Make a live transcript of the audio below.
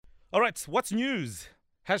All right, what's news?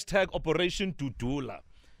 Hashtag Operation Dudula.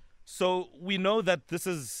 So we know that this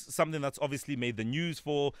is something that's obviously made the news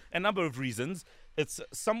for a number of reasons. It's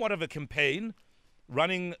somewhat of a campaign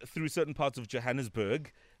running through certain parts of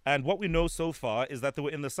Johannesburg. And what we know so far is that they were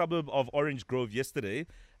in the suburb of Orange Grove yesterday.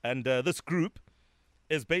 And this group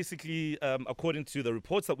is basically, according to the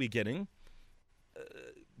reports that we're getting,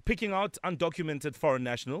 picking out undocumented foreign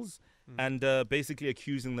nationals and basically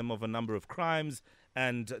accusing them of a number of crimes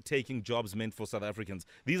and taking jobs meant for South Africans.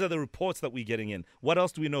 These are the reports that we're getting in. What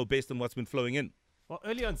else do we know based on what's been flowing in? Well,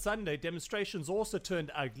 earlier on Sunday, demonstrations also turned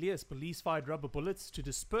ugly as police fired rubber bullets to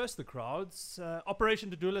disperse the crowds. Operation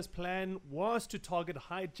Dudula's plan was to target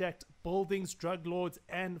hijacked buildings, drug lords,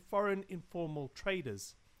 and foreign informal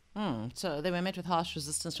traders. So they were met with harsh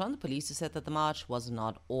resistance from the police, who said that the march was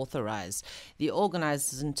not authorized. The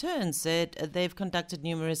organizers in turn said they've conducted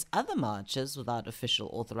numerous other marches without official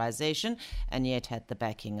authorization and yet had the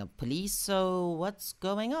backing of police. So what's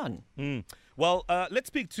going on? Well, let's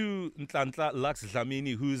speak to Nhlanhla Lux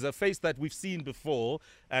Dlamini, who's a face that we've seen before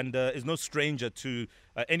and is no stranger to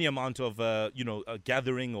any amount of, a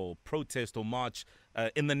gathering or protest or march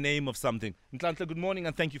in the name of something. Nhlanhla, good morning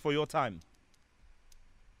and thank you for your time.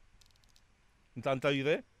 Nhlanhla, are you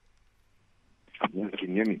there? Yes, can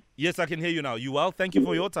you hear me? Yes, I can hear you now. You well? Thank you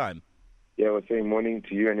for your time. Yeah, I was saying morning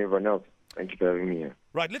to you and everyone else. Thank you for having me here.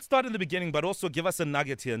 Right, let's start in the beginning, but also give us a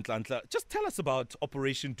nugget here, Nhlanhla. Just tell us about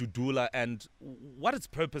Operation Dudula and what its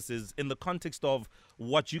purpose is in the context of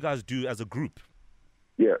what you guys do as a group.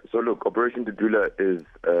 Yeah, so look, Operation Dudula is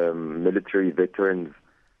military veterans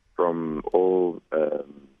from all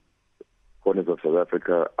corners of South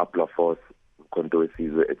Africa, Upper Force, Konto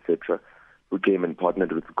Sizwe, etc., who came and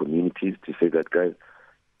partnered with the communities to say that, guys,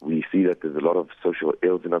 we see that there's a lot of social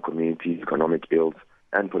ills in our community, economic ills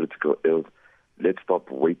and political ills. Let's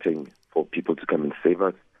stop waiting for people to come and save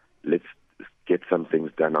us. Let's get some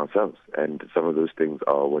things done ourselves. And some of those things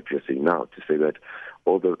are what you're seeing now, to say that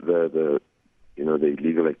all the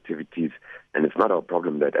illegal activities, and it's not our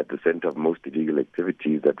problem that at the center of most illegal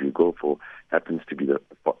activities that we go for happens to be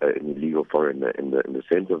an illegal foreign in the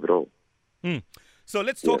center of it all. So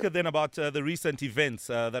let's talk then about the recent events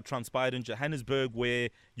that transpired in Johannesburg, where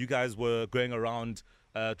you guys were going around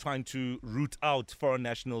trying to root out foreign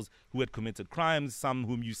nationals who had committed crimes, some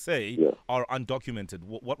whom you say are undocumented.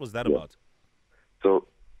 What was that about? So,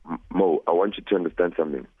 Mo, I want you to understand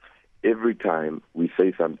something. Every time we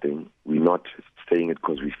say something, we're not saying it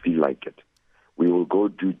because we feel like it. We will go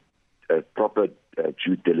do proper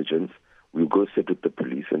due diligence. We'll go sit with the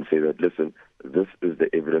police and say that, listen, this is the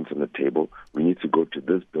evidence on the table. We need to go to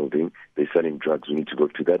this building. They're selling drugs. We need to go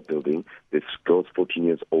to that building. There's girls, 14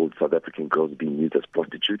 years old, South African girls being used as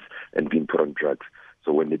prostitutes and being put on drugs.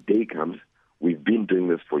 So when the day comes, we've been doing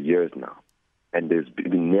this for years now, and there's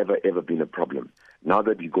never, ever been a problem. Now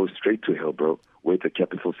that we go straight to Hillbrow, where it's a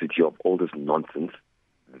capital city of all this nonsense,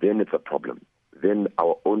 then it's a problem. Then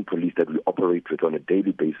our own police that we operate with on a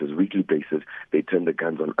daily basis, weekly basis, they turn the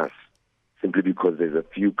guns on us. Simply because there's a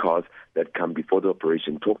few cars that come before the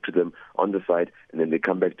operation, talk to them on the side, and then they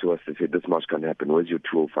come back to us and say, this much can happen. Where's your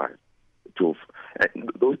 205? And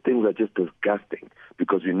those things are just disgusting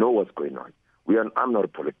because we know what's going on. I'm not a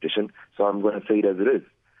politician, so I'm going to say it as it is.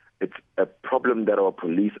 It's a problem that our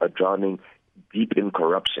police are drowning deep in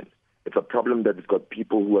corruption. It's a problem that has got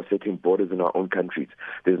people who are setting borders in our own countries.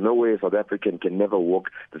 There's no way a South African can never walk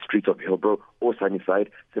the streets of Hillbrow or Sunnyside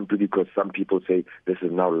simply because some people say this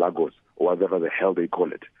is now Lagos or whatever the hell they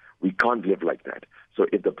call it. We can't live like that. So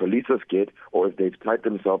if the police are scared or if they've tied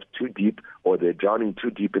themselves too deep or they're drowning too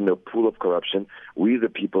deep in the pool of corruption, we the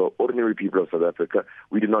people, ordinary people of South Africa,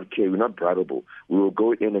 we do not care. We're not bribable. We will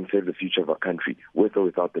go in and save the future of our country with or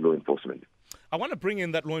without the law enforcement. I want to bring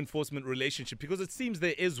in that law enforcement relationship because it seems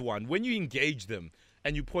there is one. When you engage them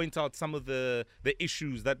and you point out some of the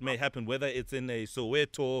issues that may happen, whether it's in a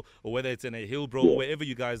Soweto or whether it's in a Hillbrow or wherever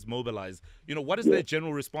you guys mobilize, what is their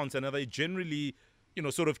general response? And are they generally,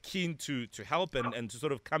 sort of keen to help and to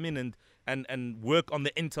sort of come in and work on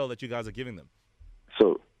the intel that you guys are giving them?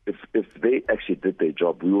 So if they actually did their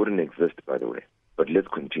job, we wouldn't exist, by the way. But let's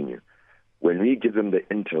continue. When we give them the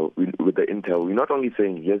intel, we're not only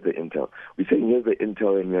saying, here's the intel. We're saying, here's the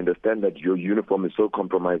intel, and we understand that your uniform is so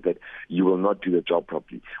compromised that you will not do the job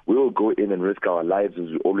properly. We will go in and risk our lives, as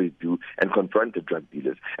we always do, and confront the drug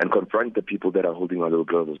dealers, and confront the people that are holding our little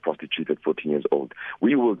girls as prostitutes at 14 years old.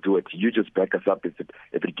 We will do it. You just back us up. If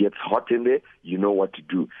it gets hot in there, you know what to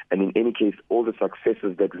do. And in any case, all the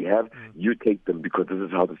successes that we have, you take them because this is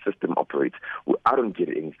how the system operates. I don't get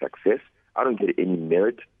any success. I don't get any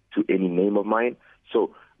merit to any name of mine.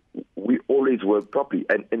 So we always work properly.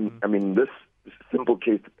 And I mean, this simple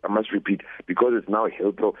case, I must repeat, because it's now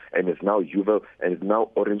Hillbrow and it's now Yuval and it's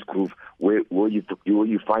now Orange Grove, where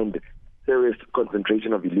you find serious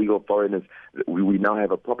concentration of illegal foreigners, we now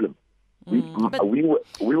have a problem. We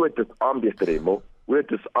were disarmed yesterday, Mo. We were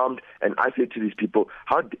disarmed, and I said to these people,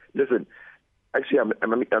 listen, actually,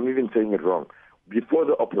 I'm even saying it wrong. Before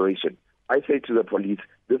the operation, I say to the police,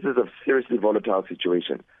 this is a seriously volatile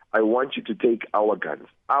situation. I want you to take our guns.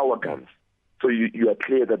 So you are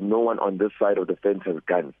clear that no one on this side of the fence has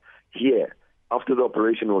guns. Here, after the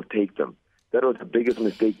operation, we'll take them. That was the biggest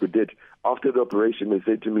mistake we did. After the operation, they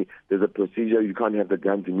said to me, there's a procedure, you can't have the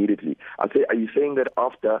guns immediately. I say, are you saying that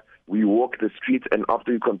after we walk the streets and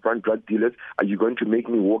after you confront drug dealers, are you going to make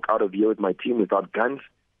me walk out of here with my team without guns?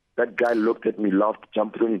 That guy looked at me, laughed,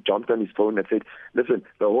 jumped on his phone and said, listen,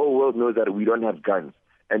 the whole world knows that we don't have guns.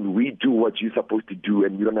 And we do what you're supposed to do,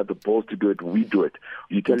 and you don't have the balls to do it. We do it.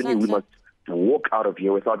 You're telling me we must walk out of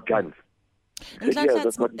here without guns? I said, yeah,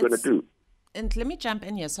 that's what you're going to do. And let me jump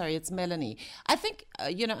in here. Sorry, it's Melanie. I think,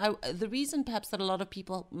 the reason perhaps that a lot of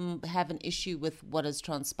people have an issue with what has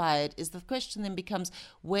transpired is the question then becomes,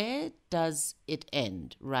 where does it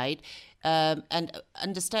end, right? And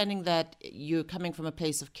understanding that you're coming from a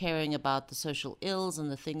place of caring about the social ills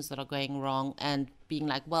and the things that are going wrong and being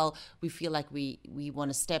like, well, we feel like we want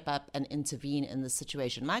to step up and intervene in this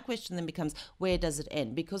situation. My question then becomes, where does it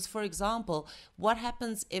end? Because, for example, what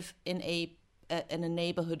happens if in a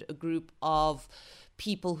neighborhood, a group of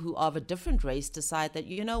people who are of a different race decide that,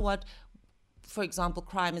 you know what, for example,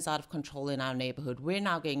 crime is out of control in our neighborhood. We're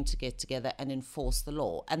now going to get together and enforce the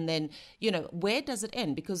law. And then, where does it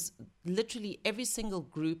end? Because literally every single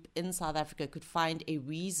group in South Africa could find a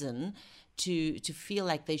reason to feel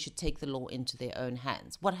like they should take the law into their own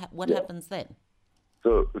hands. What happens then?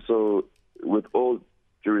 So with all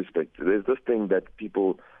due respect, there's this thing that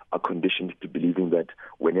people are conditioned to believing that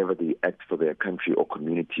whenever they act for their country or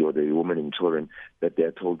community or their women and children, that they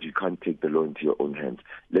are told you can't take the law into your own hands.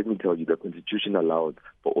 Let me tell you, the Constitution allows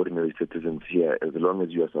for ordinary citizens here, as long as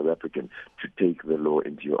you are South African, to take the law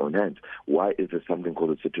into your own hands. Why is there something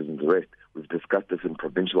called a citizen's arrest? We've discussed this in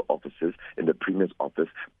provincial offices, in the Premier's office.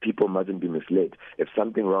 People mustn't be misled. If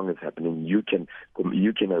something wrong is happening, you can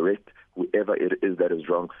arrest whoever it is that is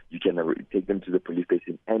wrong. You can take them to the police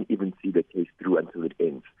station and even see the case through until it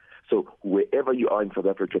ends. So wherever you are in South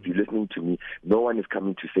Africa, if you're listening to me, no one is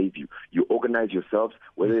coming to save you. You organize yourselves,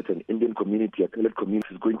 whether it's an Indian community, a colored community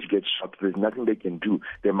is going to get shot. There's nothing they can do.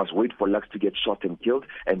 They must wait for Lux to get shot and killed,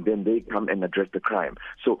 and then they come and address the crime.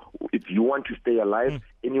 So if you want to stay alive,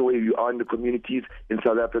 anywhere you are in the communities in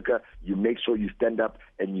South Africa, you make sure you stand up,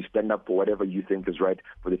 and you stand up for whatever you think is right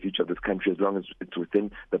for the future of this country, as long as it's within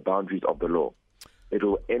the boundaries of the law. It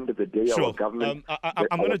will end the day our government...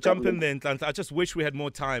 I'm going to jump in there, Nhlanhla. I just wish we had more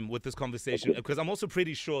time with this conversation, because I'm also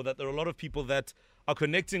pretty sure that there are a lot of people that are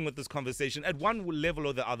connecting with this conversation at one level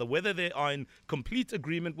or the other, whether they are in complete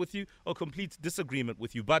agreement with you or complete disagreement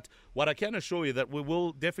with you. But what I can assure you that we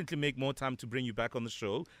will definitely make more time to bring you back on the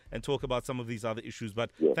show and talk about some of these other issues.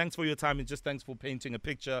 But thanks for your time, and just thanks for painting a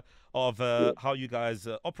picture of how you guys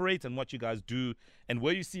operate and what you guys do and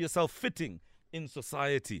where you see yourself fitting in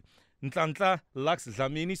society. Nhlanhla Lux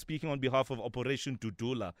Dlamini speaking on behalf of Operation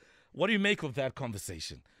Dudula. What do you make of that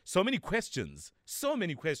conversation? So many questions.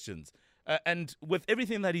 And with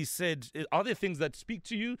everything that he said, are there things that speak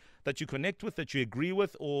to you, that you connect with, that you agree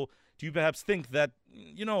with? Or do you perhaps think that,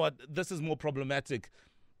 you know what, this is more problematic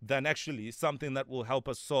than actually something that will help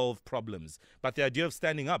us solve problems? But the idea of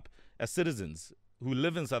standing up as citizens who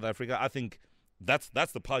live in South Africa, I think that's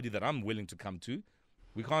the party that I'm willing to come to.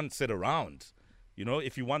 We can't sit around.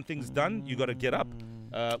 If you want things done, you got to get up.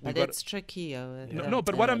 But it's tricky.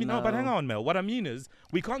 But what I mean, but hang on, Mel. What I mean is,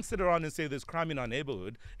 we can't sit around and say there's crime in our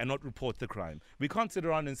neighborhood and not report the crime. We can't sit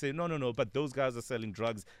around and say, no, but those guys are selling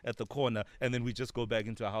drugs at the corner, and then we just go back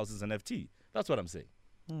into our houses and have tea. That's what I'm saying.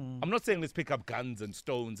 I'm not saying let's pick up guns and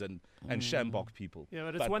stones and shambok people. Yeah,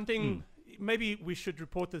 but it's one thing. Maybe we should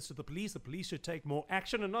report this to the police. The police should take more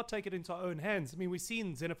action and not take it into our own hands. I mean, we've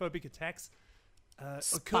seen xenophobic attacks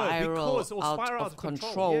spiral out of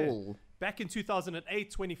control. Yeah. Back in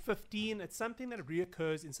 2008, 2015, it's something that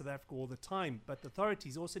reoccurs in South Africa all the time. But the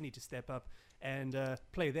authorities also need to step up and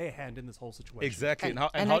play their hand in this whole situation. Exactly.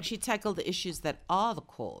 And actually tackle the issues that are the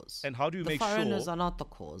cause. And how do we make sure... The foreigners are not the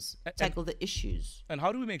cause. Tackle the issues. And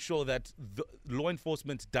how do we make sure that the law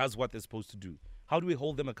enforcement does what they're supposed to do? How do we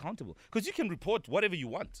hold them accountable? Because you can report whatever you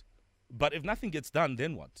want. But if nothing gets done,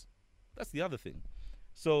 then what? That's the other thing.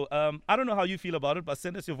 So I don't know how you feel about it, but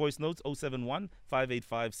send us your voice notes,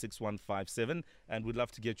 071-585-6157, and we'd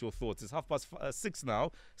love to get your thoughts. It's 6:30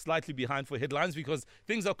 now, slightly behind for headlines because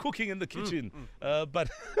things are cooking in the kitchen.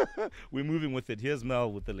 But we're moving with it. Here's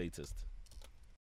Mel with the latest.